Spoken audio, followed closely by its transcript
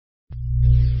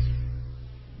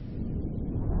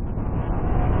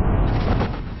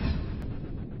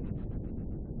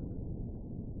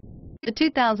The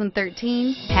 2013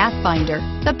 Pathfinder.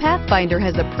 The Pathfinder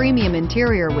has a premium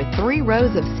interior with 3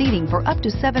 rows of seating for up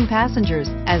to 7 passengers,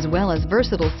 as well as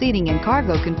versatile seating and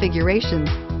cargo configurations.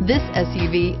 This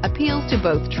SUV appeals to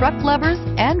both truck lovers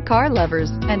and car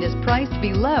lovers and is priced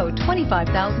below $25,000.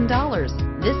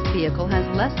 This vehicle has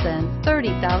less than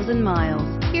 30,000 miles.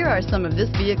 Here are some of this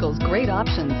vehicle's great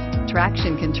options: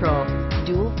 traction control,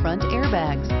 dual front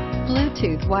airbags,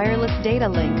 Bluetooth wireless data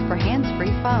link for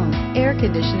hands-free phone, air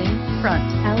conditioning, front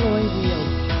alloy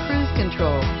wheels, cruise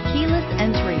control, keyless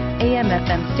entry,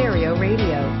 AM/FM stereo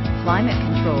radio, climate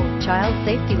control, child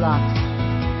safety locks.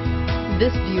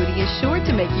 This beauty is sure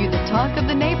to make you the talk of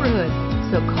the neighborhood,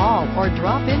 so call or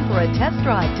drop in for a test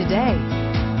drive today.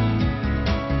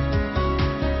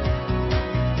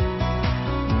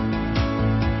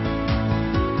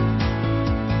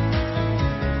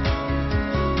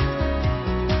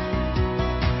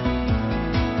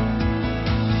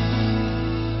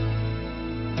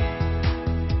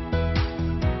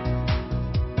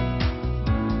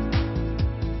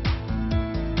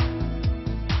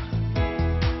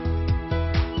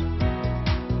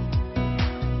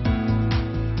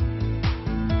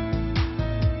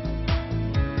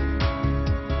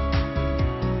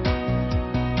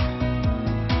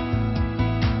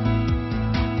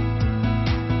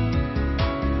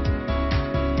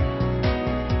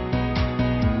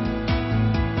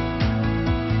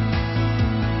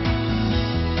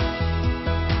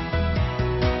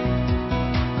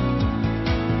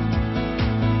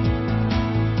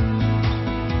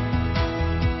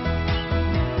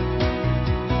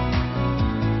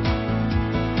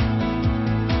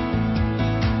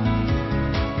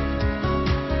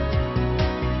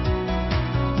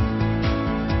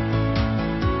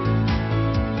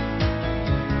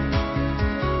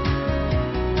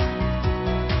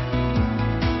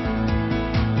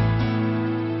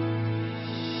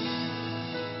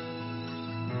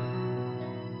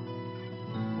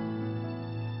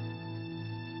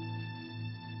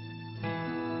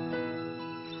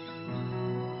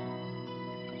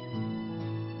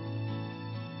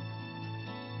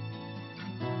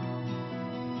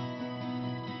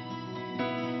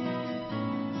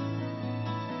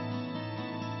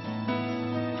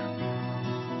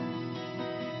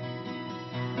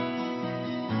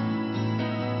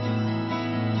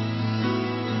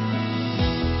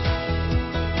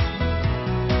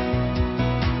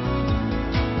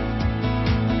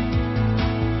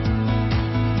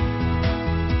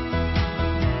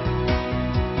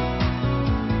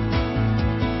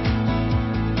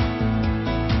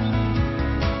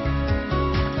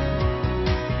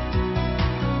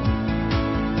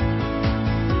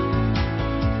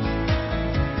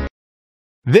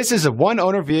 This is a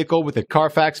one-owner vehicle with a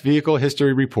Carfax Vehicle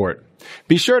History Report.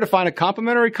 Be sure to find a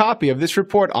complimentary copy of this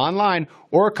report online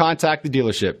or contact the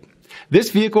dealership.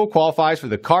 This vehicle qualifies for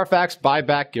the Carfax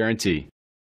Buyback Guarantee.